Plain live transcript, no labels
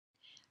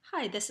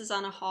Hi, this is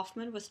Anna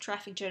Hoffman with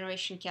Traffic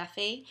Generation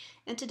Cafe,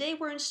 and today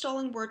we're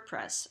installing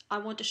WordPress. I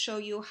want to show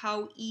you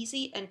how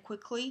easy and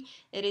quickly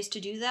it is to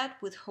do that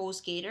with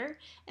Hostgator.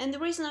 And the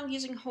reason I'm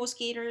using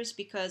Hostgator is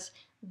because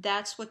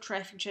that's what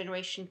Traffic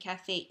Generation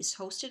Cafe is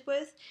hosted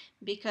with,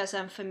 because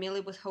I'm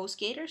familiar with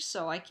Hostgator,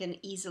 so I can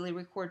easily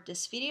record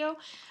this video,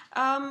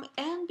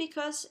 and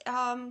because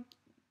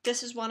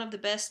this is one of the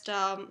best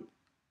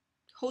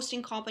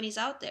hosting companies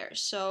out there.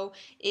 So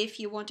if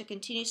you want to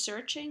continue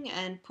searching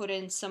and put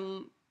in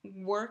some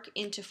work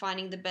into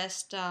finding the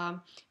best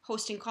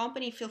hosting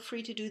company, feel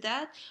free to do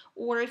that.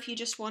 Or if you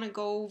just want to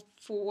go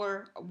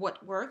for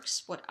what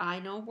works, what I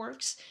know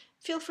works,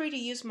 feel free to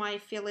use my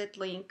affiliate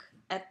link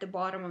at the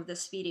bottom of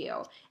this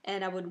video,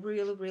 and I would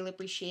really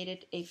appreciate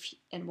it if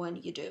and when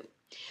you do.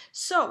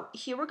 So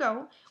here we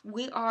go.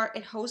 We are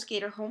at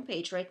Hostgator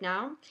homepage right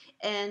now,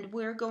 and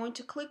we're going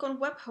to click on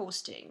web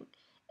hosting.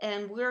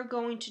 And we're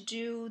going to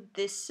do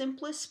the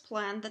simplest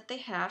plan that they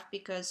have,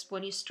 because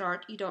when you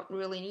start you don't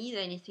really need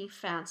anything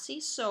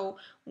fancy. So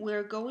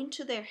we're going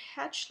to their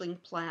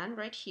hatchling plan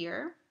right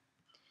here,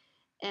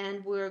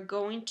 and we're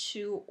going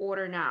to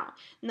order now.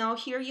 Now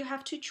here you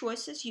have two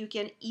choices. You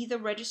can either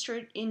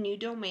register a new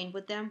domain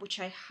with them, which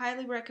I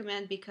highly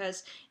recommend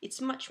because it's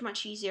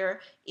much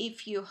easier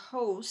if you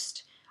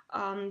host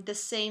the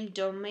same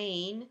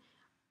domain.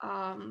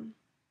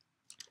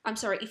 I'm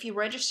sorry, if you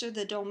register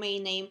the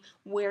domain name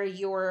where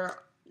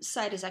your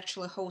site is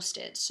actually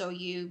hosted. So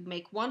you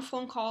make one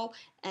phone call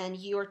and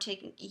you are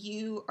taken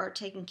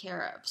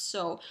care of.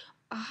 So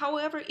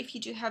however, if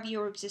you do have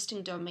your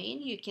existing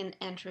domain, you can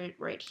enter it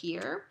right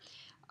here.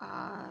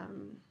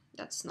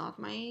 That's not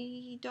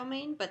my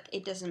domain, but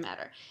it doesn't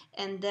matter.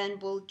 And then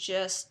we'll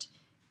just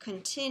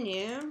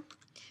continue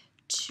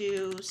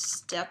to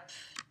step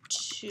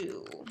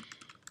 2.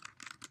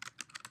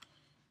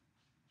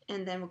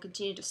 And then we'll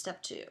continue to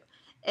step 2.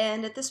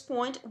 And at this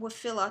point, we'll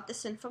fill out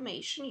this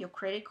information, your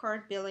credit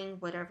card, billing,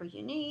 whatever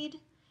you need.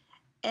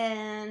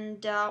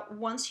 And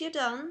once you're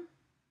done,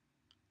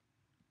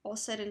 all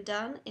said and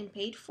done and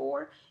paid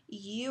for,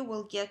 you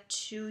will get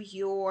to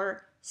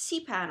your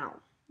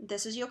cPanel.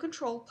 This is your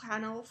control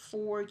panel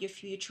for your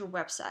future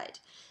website.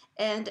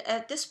 And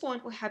at this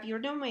point, we have your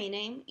domain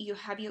name, you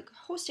have your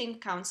hosting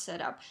account set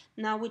up.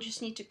 Now we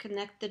just need to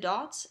connect the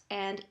dots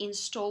and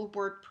install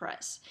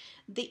WordPress.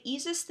 The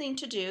easiest thing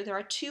to do, there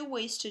are two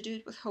ways to do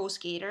it with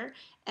Hostgator,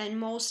 and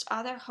most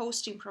other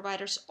hosting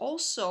providers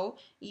also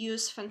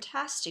use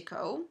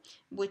Fantastico,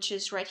 which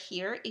is right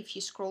here. If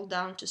you scroll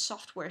down to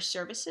software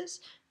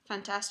services,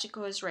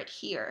 Fantastico is right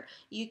here.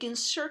 You can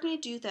certainly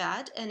do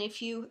that, and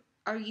if you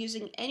are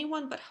using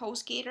anyone but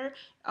Hostgator,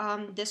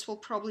 this will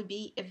probably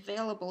be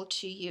available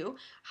to you.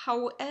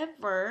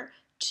 However,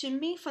 to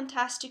me,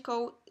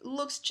 Fantastico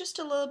looks just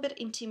a little bit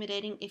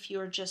intimidating if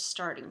you're just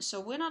starting.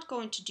 So we're not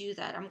going to do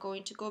that. I'm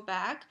going to go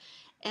back,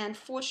 and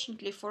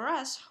fortunately for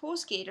us,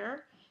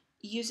 Hostgator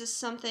uses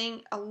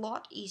something a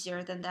lot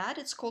easier than that.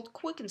 It's called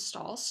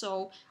Quickinstall,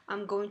 so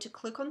I'm going to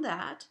click on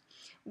that.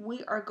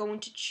 We are going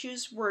to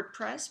choose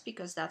WordPress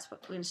because that's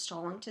what we're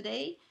installing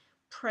today.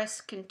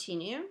 Press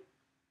continue.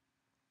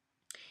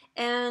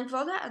 And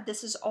voila,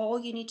 this is all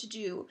you need to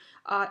do.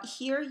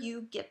 Here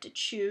you get to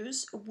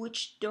choose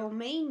which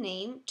domain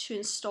name to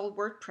install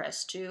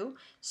WordPress to.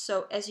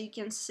 So as you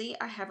can see,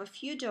 I have a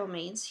few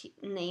domains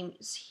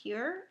names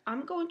here.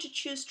 I'm going to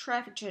choose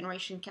Traffic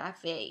Generation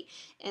Cafe.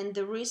 And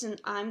the reason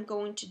I'm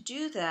going to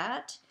do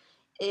that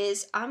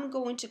is I'm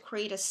going to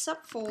create a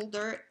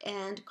subfolder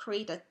and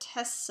create a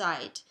test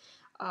site.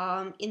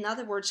 In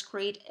other words,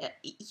 create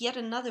yet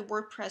another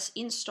WordPress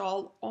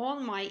install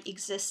on my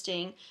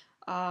existing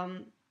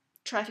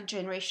Traffic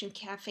Generation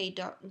Cafe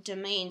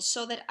domain,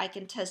 so that I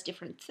can test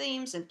different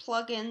themes and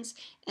plugins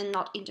and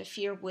not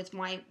interfere with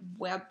my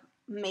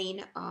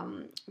main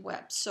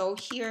web. So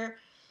here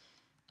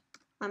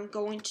I'm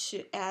going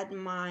to add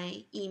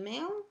my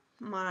email,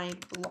 my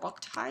blog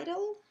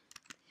title,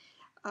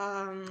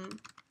 and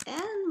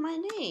my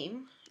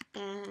name,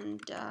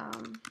 and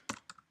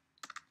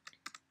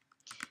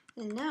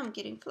now I'm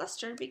getting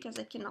flustered because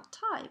I cannot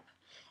type.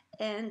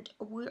 And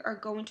we are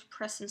going to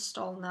press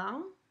install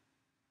now.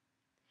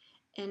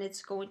 And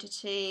it's going to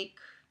take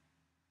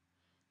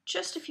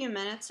just a few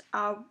minutes.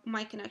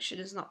 My connection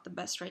is not the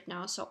best right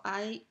now, so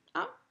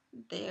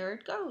there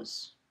it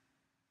goes.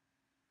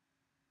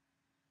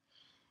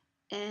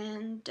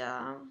 And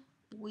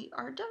we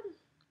are done.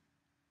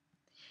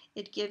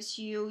 It gives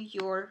you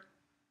your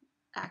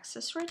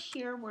access right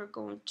here. We're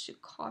going to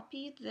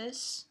copy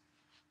this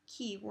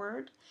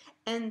keyword,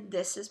 and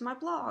this is my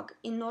blog.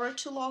 In order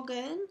to log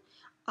in,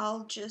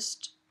 I'll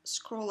just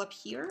scroll up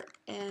here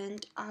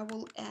and I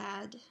will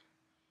add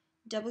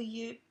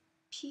wp-admin.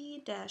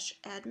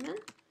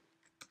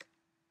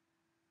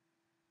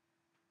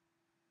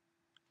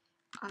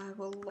 I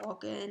will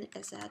log in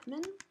as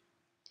admin,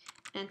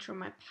 enter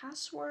my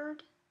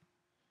password,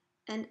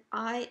 and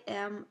I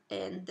am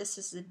in. This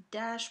is the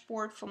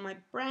dashboard for my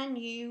brand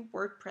new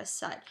WordPress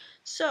site.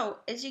 So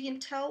as you can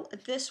tell,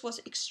 this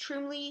was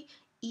extremely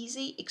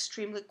easy,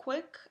 extremely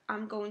quick.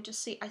 I'm going to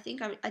see, I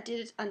think I did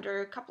it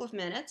under a couple of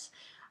minutes.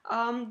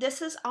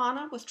 This is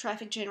Anna with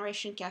Traffic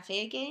Generation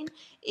Cafe again.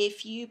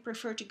 If you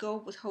prefer to go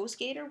with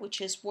Hostgator,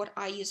 which is what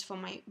I use for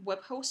my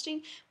web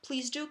hosting,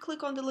 please do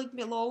click on the link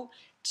below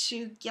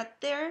to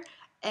get there,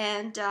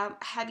 and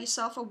have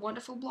yourself a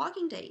wonderful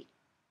blogging day.